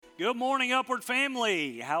Good morning, Upward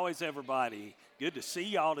family. How is everybody? Good to see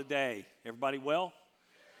y'all today. Everybody well?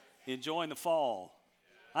 Enjoying the fall?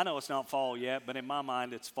 I know it's not fall yet, but in my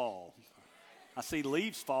mind it's fall. I see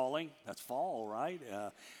leaves falling. That's fall, right?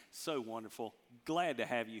 So wonderful. Glad to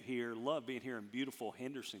have you here. Love being here in beautiful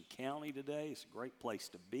Henderson County today. It's a great place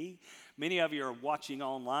to be. Many of you are watching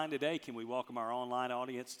online today. Can we welcome our online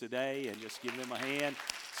audience today and just give them a hand?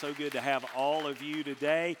 So good to have all of you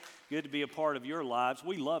today. Good to be a part of your lives.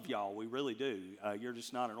 We love y'all. We really do. You're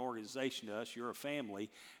just not an organization to us. You're a family,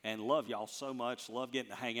 and love y'all so much. Love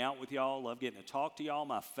getting to hang out with y'all. Love getting to talk to y'all.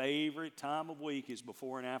 My favorite time of week is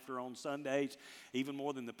before and after on Sundays, even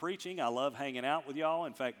more than the preaching. I love hanging out with y'all.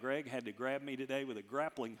 In fact, Greg had to grab me today with a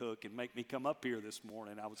grappling hook and make me come up here this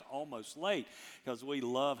morning. I was almost late because we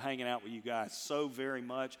love hanging out with you guys so very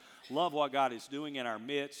much. Love what God is doing in our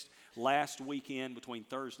midst. Last weekend, between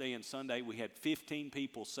Thursday and Sunday, we had 15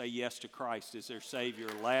 people say yes to Christ as their Savior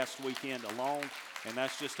last weekend alone, and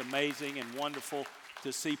that's just amazing and wonderful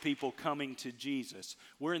to see people coming to Jesus.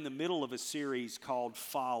 We're in the middle of a series called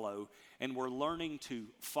Follow, and we're learning to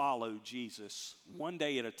follow Jesus one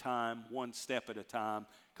day at a time, one step at a time,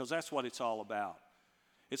 because that's what it's all about.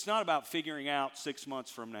 It's not about figuring out 6 months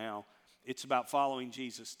from now. It's about following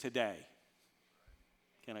Jesus today.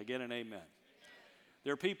 Can I get an amen?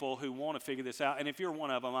 There are people who want to figure this out, and if you're one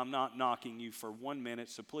of them, I'm not knocking you for 1 minute,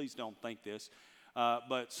 so please don't think this.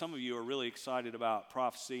 But some of you are really excited about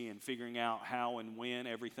prophecy and figuring out how and when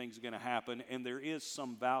everything's going to happen, and there is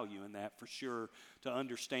some value in that for sure to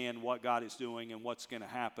understand what God is doing and what's going to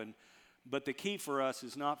happen. But the key for us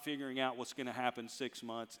is not figuring out what's going to happen 6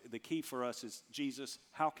 months. The key for us is, Jesus,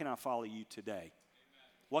 how can I follow you today? Amen.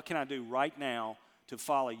 What can I do right now to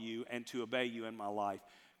follow you and to obey you in my life?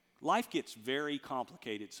 Life gets very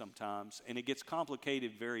complicated sometimes, and it gets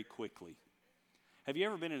complicated very quickly. Have you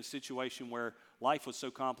ever been in a situation where life was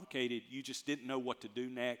so complicated you just didn't know what to do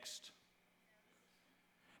next?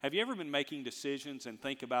 Have you ever been making decisions and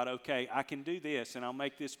think about, okay, I can do this and I'll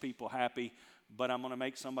make this people happy, but I'm going to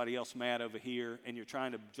make somebody else mad over here, and you're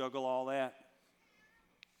trying to juggle all that?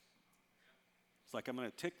 It's like, I'm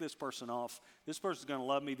going to tick this person off. This person's going to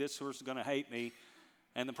love me. This person's going to hate me.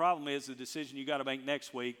 And the problem is the decision you got to make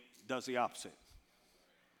next week does the opposite,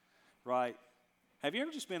 right? Have you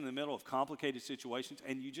ever just been in the middle of complicated situations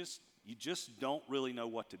and you just don't really know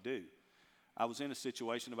what to do? I was in a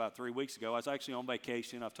situation about 3 weeks ago. I was actually on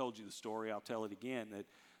vacation. I've told you the story. I'll tell it again, that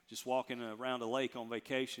just walking around a lake on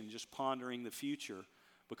vacation, just pondering the future,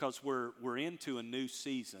 because we're into a new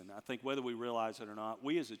season. I think whether we realize it or not,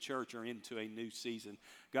 we as a church are into a new season.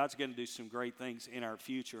 God's going to do some great things in our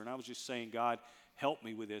future. And I was just saying, God, help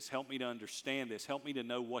me with this. Help me to understand this. Help me to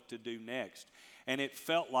know what to do next. And it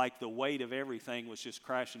felt like the weight of everything was just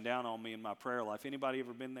crashing down on me in my prayer life. Anybody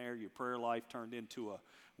ever been there? Your prayer life turned into a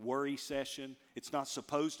worry session. It's not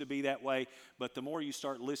supposed to be that way, but the more you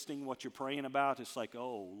start listing what you're praying about, it's like,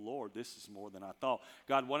 oh, Lord, this is more than I thought.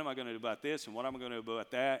 God, what am I going to do about this, and what am I going to do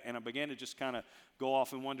about that? And I began to just kind of go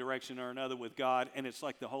off in one direction or another with God, and it's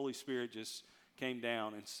like the Holy Spirit just came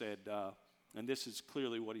down and said, and this is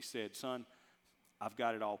clearly what he said, son, I've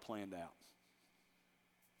got it all planned out.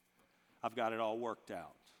 I've got it all worked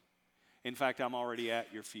out. In fact, I'm already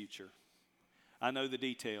at your future. I know the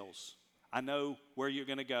details. I know where you're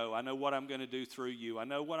going to go. I know what I'm going to do through you. I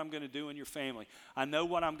know what I'm going to do in your family. I know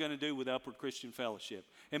what I'm going to do with Upward Christian Fellowship.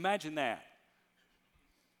 Imagine that.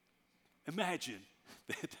 Imagine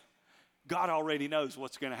that God already knows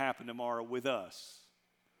what's going to happen tomorrow with us.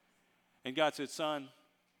 And God said, son,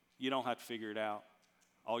 you don't have to figure it out.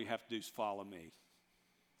 All you have to do is follow me.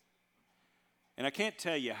 And I can't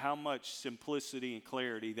tell you how much simplicity and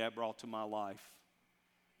clarity that brought to my life,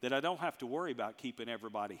 that I don't have to worry about keeping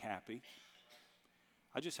everybody happy.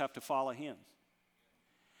 I just have to follow him.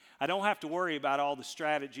 I don't have to worry about all the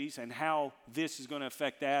strategies and how this is going to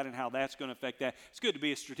affect that and how that's going to affect that. It's good to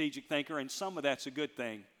be a strategic thinker, and some of that's a good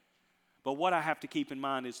thing. But what I have to keep in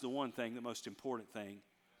mind is the one thing, the most important thing,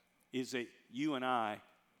 is that you and I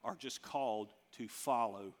are just called to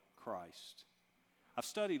follow Christ. I've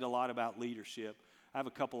studied a lot about leadership. I have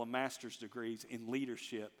a couple of master's degrees in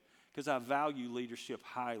leadership because I value leadership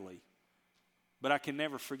highly. But I can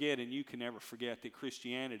never forget, and you can never forget, that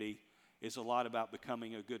Christianity is a lot about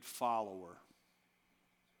becoming a good follower.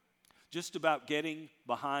 Just about getting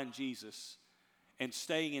behind Jesus and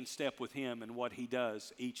staying in step with him and what he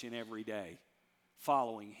does each and every day,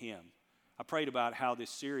 following him. I prayed about how this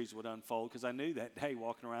series would unfold because I knew that day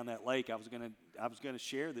walking around that lake I was going to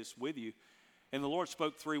share this with you. And the Lord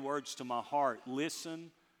spoke 3 words to my heart: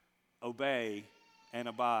 listen, obey, and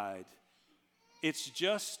abide. It's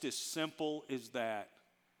just as simple as that.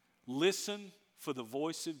 Listen for the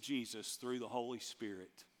voice of Jesus through the Holy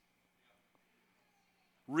Spirit.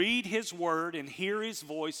 Read His Word and hear His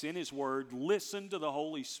voice in His Word. Listen to the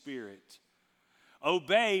Holy Spirit.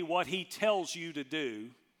 Obey what He tells you to do.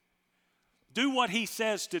 Do what He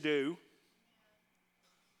says to do.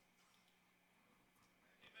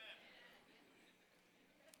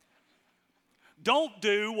 Don't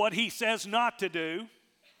do what He says not to do.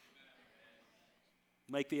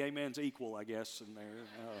 Make the amens equal, I guess, in there.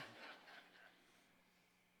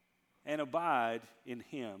 And abide in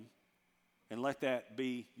Him, and let that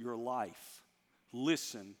be your life.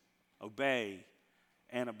 Listen, obey,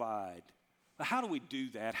 and abide. But how do we do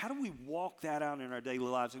that? How do we walk that out in our daily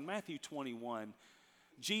lives? In Matthew 21,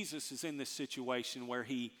 Jesus is in this situation where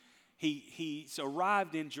he's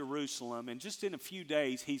arrived in Jerusalem, and just in a few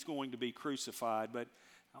days he's going to be crucified. But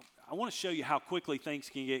I want to show you how quickly things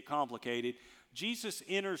can get complicated. Jesus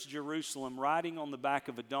enters Jerusalem riding on the back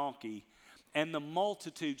of a donkey, and the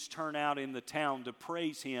multitudes turn out in the town to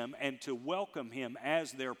praise Him and to welcome Him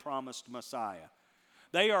as their promised Messiah.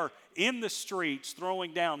 They are in the streets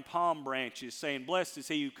throwing down palm branches saying, "Blessed is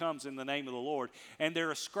He who comes in the name of the Lord." And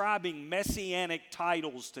they're ascribing messianic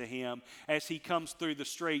titles to Him as He comes through the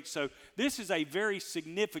streets. So this is a very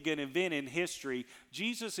significant event in history.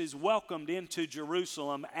 Jesus is welcomed into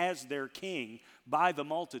Jerusalem as their king by the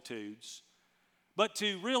multitudes. But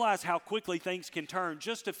to realize how quickly things can turn,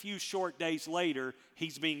 just a few short days later,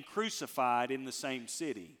 He's being crucified in the same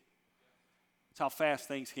city. That's how fast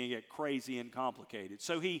things can get crazy and complicated.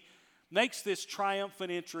 So He makes this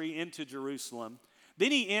triumphant entry into Jerusalem.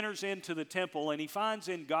 Then He enters into the temple, and He finds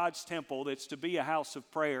in God's temple that's to be a house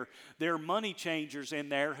of prayer, there are money changers in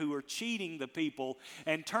there who are cheating the people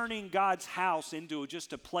and turning God's house into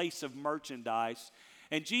just a place of merchandise.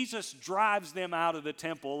 And Jesus drives them out of the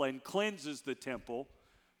temple and cleanses the temple.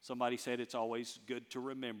 Somebody said it's always good to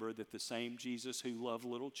remember that the same Jesus who loved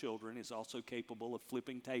little children is also capable of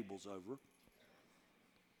flipping tables over.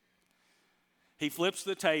 He flips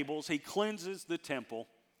the tables, He cleanses the temple.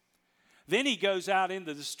 Then He goes out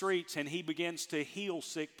into the streets and He begins to heal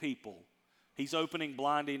sick people. He's opening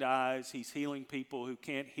blinded eyes, He's healing people who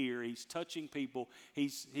can't hear, He's touching people,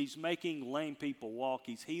 He's making lame people walk,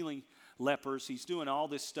 He's healing lepers, He's doing all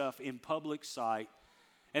this stuff in public sight.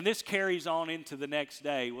 And this carries on into the next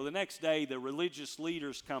day. Well, the next day the religious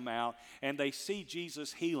leaders come out and they see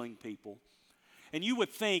Jesus healing people. And you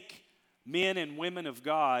would think men and women of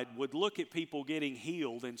God would look at people getting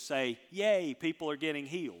healed and say, "Yay, people are getting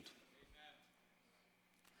healed."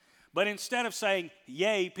 But instead of saying,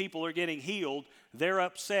 "Yay, people are getting healed," they're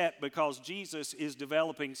upset because Jesus is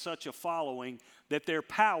developing such a following that their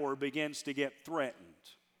power begins to get threatened.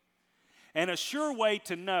 And a sure way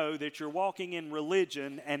to know that you're walking in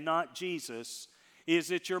religion and not Jesus is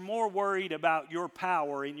that you're more worried about your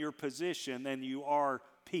power and your position than you are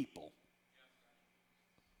people.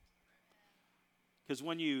 Because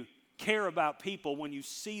when you care about people, when you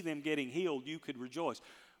see them getting healed, you could rejoice.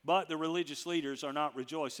 But the religious leaders are not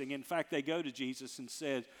rejoicing. In fact, they go to Jesus and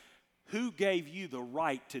said, "Who gave you the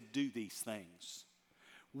right to do these things?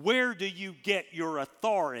 Where do you get your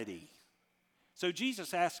authority?" So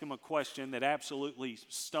Jesus asked them a question that absolutely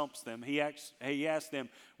stumps them. He asked them,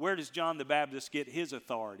 "Where does John the Baptist get his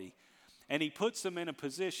authority?" And He puts them in a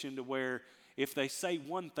position to where if they say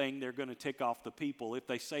one thing, they're going to tick off the people. If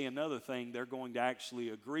they say another thing, they're going to actually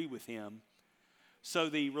agree with Him. So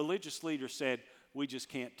the religious leader said, "We just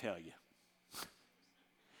can't tell you."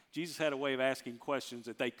 Jesus had a way of asking questions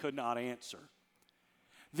that they could not answer.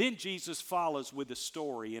 Then Jesus follows with a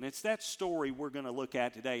story, and it's that story we're going to look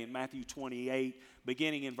at today in Matthew 28,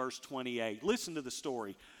 beginning in verse 28. Listen to the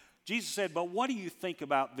story. Jesus said, "But what do you think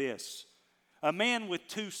about this? A man with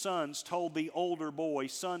 2 sons told the older boy,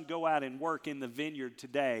 'Son, go out and work in the vineyard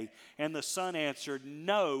today.' And the son answered,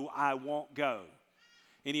 'No, I won't go.'"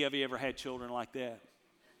 Any of you ever had children like that?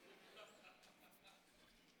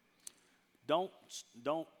 Don't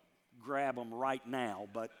grab them right now,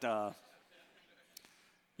 but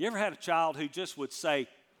you ever had a child who just would say,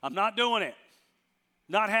 "I'm not doing it,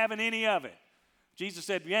 not having any of it"? Jesus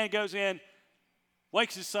said, "Man goes in,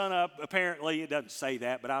 wakes his son up." Apparently, it doesn't say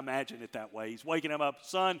that, but I imagine it that way. He's waking him up.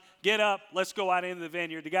 "Son, get up, let's go out into the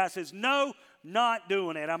vineyard." The guy says, "No, not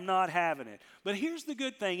doing it, I'm not having it." But here's the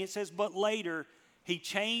good thing. It says, but later he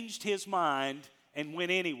changed his mind and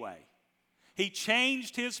went anyway. He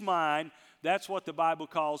changed his mind. That's what the Bible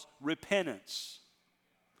calls repentance.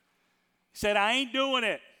 He said, "I ain't doing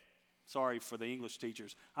it." Sorry for the English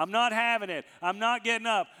teachers. "I'm not having it. I'm not getting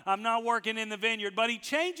up. I'm not working in the vineyard." But he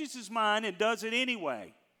changes his mind and does it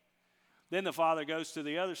anyway. Then the father goes to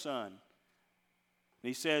the other son. And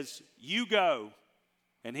he says, "You go.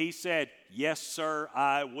 And he said, yes, sir,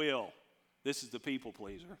 I will. This is the people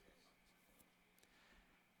pleaser.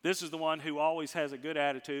 This is the one who always has a good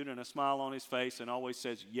attitude and a smile on his face and always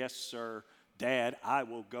says, yes, sir, Dad, I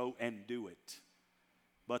will go and do it.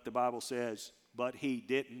 But the Bible says, but he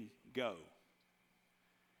didn't go.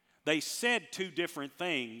 They said two different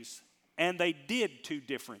things, and they did two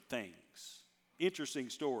different things. Interesting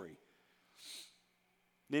story.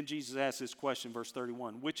 Then Jesus asked this question, verse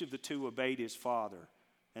 31, which of the two obeyed his father?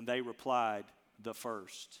 And they replied, the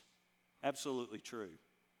first. Absolutely true.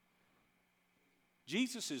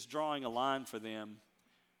 Jesus is drawing a line for them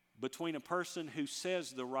between a person who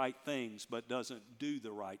says the right things but doesn't do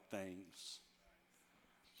the right things,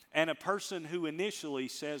 and a person who initially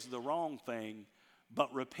says the wrong thing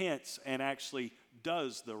but repents and actually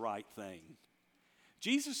does the right thing.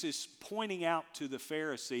 Jesus is pointing out to the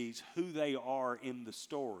Pharisees who they are in the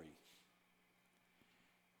story.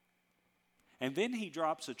 And then he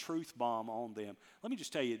drops a truth bomb on them. Let me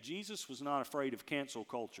just tell you, Jesus was not afraid of cancel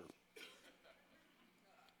culture.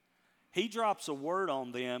 He drops a word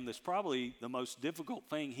on them that's probably the most difficult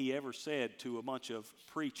thing he ever said to a bunch of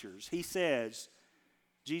preachers. He says,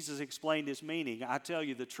 Jesus explained his meaning. I tell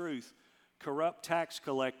you the truth, corrupt tax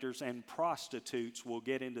collectors and prostitutes will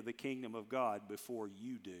get into the kingdom of God before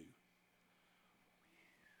you do.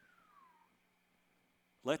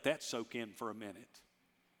 Let that soak in for a minute.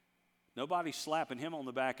 Nobody's slapping him on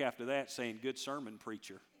the back after that saying, good sermon,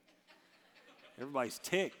 preacher. Everybody's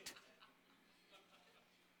ticked.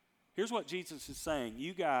 Here's what Jesus is saying.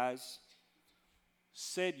 You guys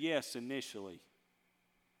said yes initially,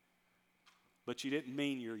 but you didn't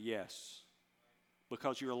mean your yes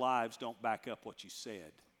because your lives don't back up what you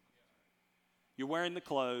said. You're wearing the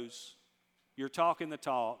clothes. You're talking the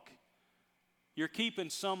talk. You're keeping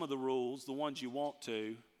some of the rules, the ones you want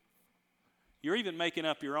to. You're even making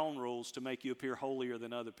up your own rules to make you appear holier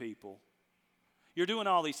than other people. You're doing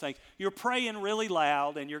all these things. You're praying really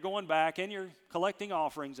loud, and you're going back, and you're collecting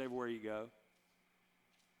offerings everywhere you go.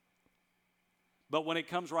 But when it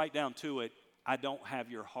comes right down to it, I don't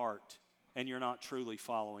have your heart, and you're not truly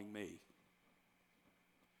following me.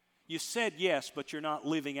 You said yes, but you're not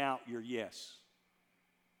living out your yes.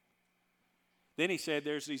 Then he said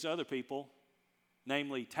there's these other people,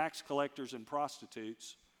 namely tax collectors and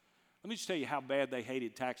prostitutes. Let me just tell you how bad they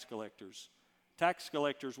hated tax collectors. Tax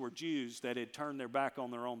collectors were Jews that had turned their back on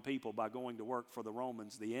their own people by going to work for the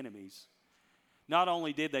Romans, the enemies. Not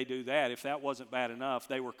only did they do that, if that wasn't bad enough,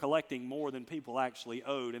 they were collecting more than people actually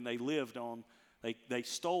owed, and they lived on, they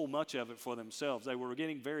stole much of it for themselves. They were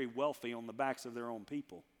getting very wealthy on the backs of their own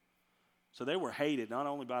people. So they were hated not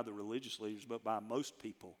only by the religious leaders, but by most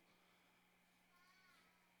people.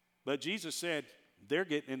 But Jesus said, they're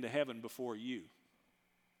getting into heaven before you.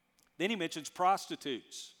 Then he mentions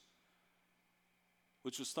prostitutes,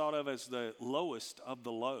 which was thought of as the lowest of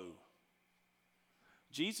the low.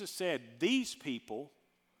 Jesus said, these people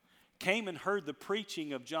came and heard the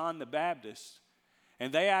preaching of John the Baptist,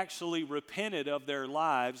 and they actually repented of their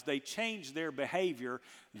lives. They changed their behavior.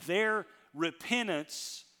 Their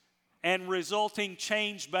repentance and resulting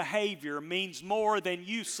changed behavior means more than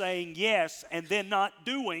you saying yes and then not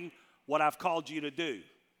doing what I've called you to do.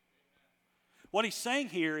 What he's saying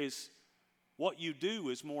here is what you do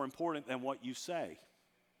is more important than what you say.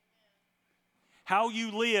 How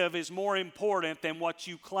you live is more important than what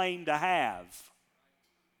you claim to have.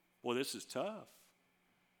 Well, this is tough.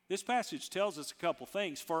 This passage tells us a couple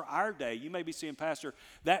things. For our day, you may be saying, Pastor,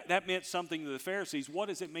 that meant something to the Pharisees. What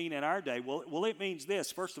does it mean in our day? Well, it means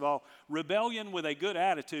this. First of all, rebellion with a good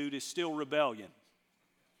attitude is still rebellion.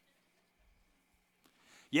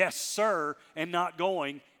 Yes, sir, and not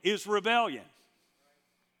going is rebellion.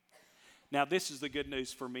 Now, this is the good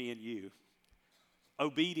news for me and you.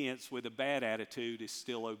 Obedience with a bad attitude is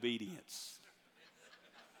still obedience.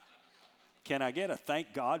 Can I get a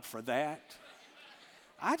thank God for that?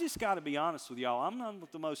 I just got to be honest with y'all. I'm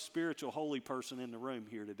not the most spiritual, holy person in the room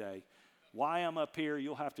here today. Why I'm up here,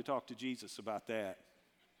 you'll have to talk to Jesus about that.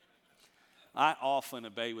 I often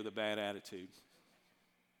obey with a bad attitude.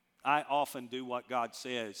 I often do what God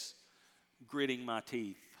says, gritting my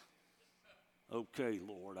teeth. Okay,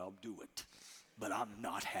 Lord, I'll do it, but I'm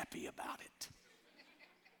not happy about it.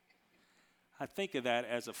 I think of that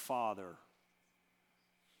as a father.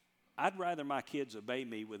 I'd rather my kids obey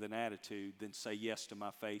me with an attitude than say yes to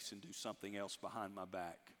my face and do something else behind my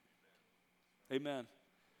back. Amen.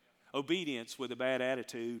 Obedience with a bad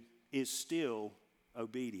attitude is still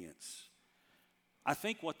obedience. I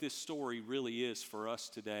think what this story really is for us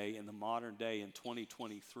today in the modern day in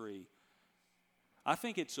 2023, I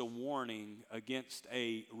think it's a warning against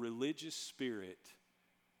a religious spirit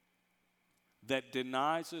that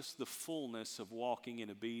denies us the fullness of walking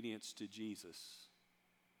in obedience to Jesus.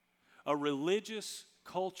 A religious,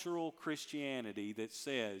 cultural Christianity that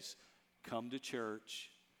says, come to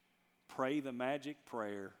church, pray the magic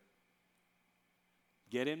prayer,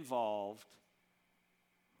 get involved,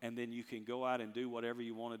 and then you can go out and do whatever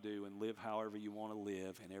you want to do and live however you want to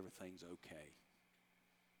live, and everything's okay.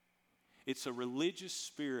 It's a religious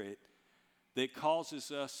spirit that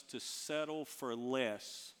causes us to settle for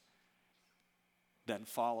less than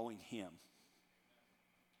following Him.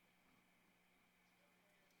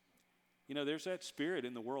 You know, there's that spirit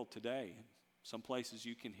in the world today. Some places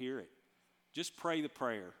you can hear it. Just pray the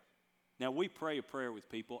prayer. Now, we pray a prayer with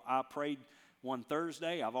people. I prayed one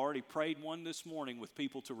Thursday. I've already prayed one this morning with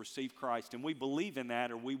people to receive Christ. And we believe in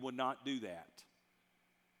that, or we would not do that.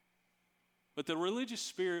 But the religious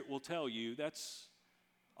spirit will tell you that's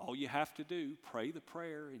all you have to do. Pray the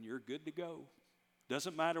prayer and you're good to go.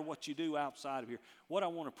 Doesn't matter what you do outside of here. What I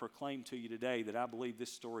want to proclaim to you today, that I believe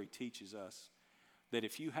this story teaches us, that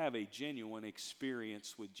if you have a genuine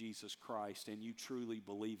experience with Jesus Christ and you truly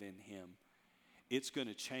believe in Him, it's going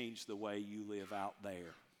to change the way you live out there.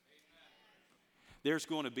 Amen. There's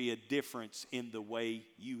going to be a difference in the way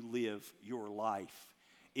you live your life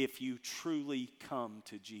if you truly come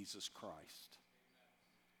to Jesus Christ. Amen.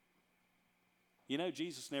 You know,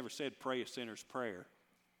 Jesus never said pray a sinner's prayer.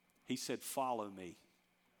 He said, follow me.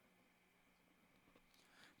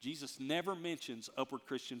 Jesus never mentions Upward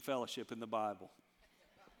Christian Fellowship in the Bible.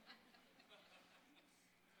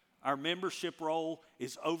 Our membership role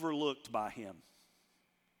is overlooked by Him.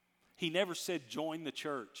 He never said join the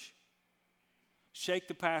church, shake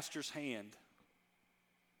the pastor's hand,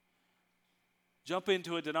 jump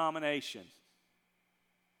into a denomination.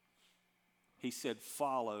 He said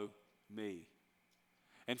follow me.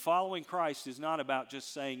 And following Christ is not about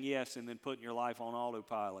just saying yes and then putting your life on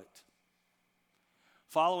autopilot.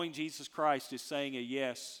 Following Jesus Christ is saying a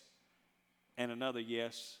yes and another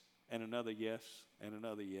yes and another yes and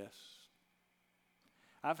another yes.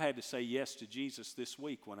 I've had to say yes to Jesus this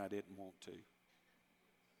week when I didn't want to.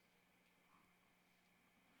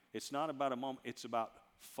 It's not about a moment, it's about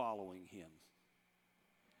following Him.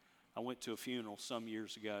 I went to a funeral some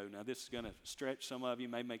years ago. Now, this is going to stretch some of you,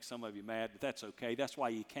 may make some of you mad, but that's okay. That's why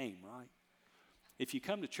you came, right? If you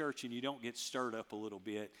come to church and you don't get stirred up a little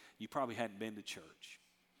bit, you probably hadn't been to church.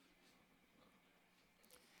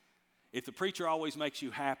 If the preacher always makes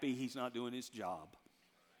you happy, he's not doing his job.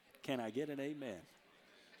 Can I get an amen?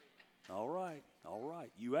 All right, all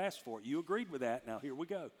right. You asked for it. You agreed with that. Now, here we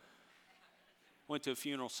go. Went to a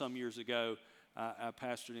funeral some years ago. I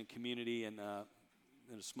pastored in community and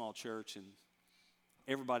in a small church, and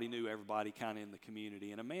everybody knew everybody kind of in the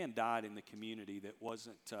community. And a man died in the community that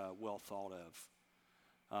wasn't well thought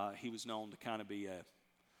of. He was known to kind of be a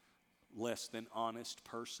less than honest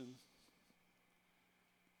person.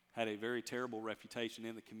 Had a very terrible reputation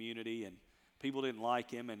in the community, and people didn't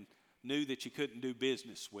like him and knew that you couldn't do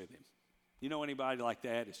business with him. You know anybody like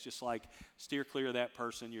that? It's just like, steer clear of that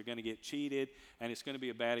person. You're going to get cheated, and it's going to be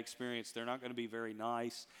a bad experience. They're not going to be very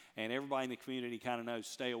nice, and everybody in the community kind of knows,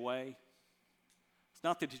 stay away. It's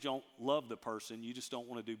not that you don't love the person. You just don't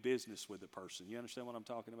want to do business with the person. You understand what I'm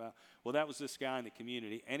talking about? Well, that was this guy in the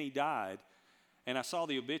community, and he died, and I saw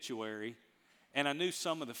the obituary, and I knew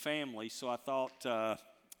some of the family, so I thought,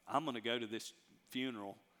 I'm going to go to this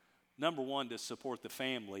funeral. Number one, to support the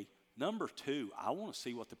family. Number two, I want to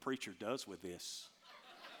see what the preacher does with this.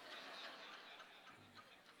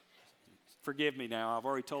 Forgive me now. I've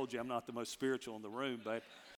already told you I'm not the most spiritual in the room, but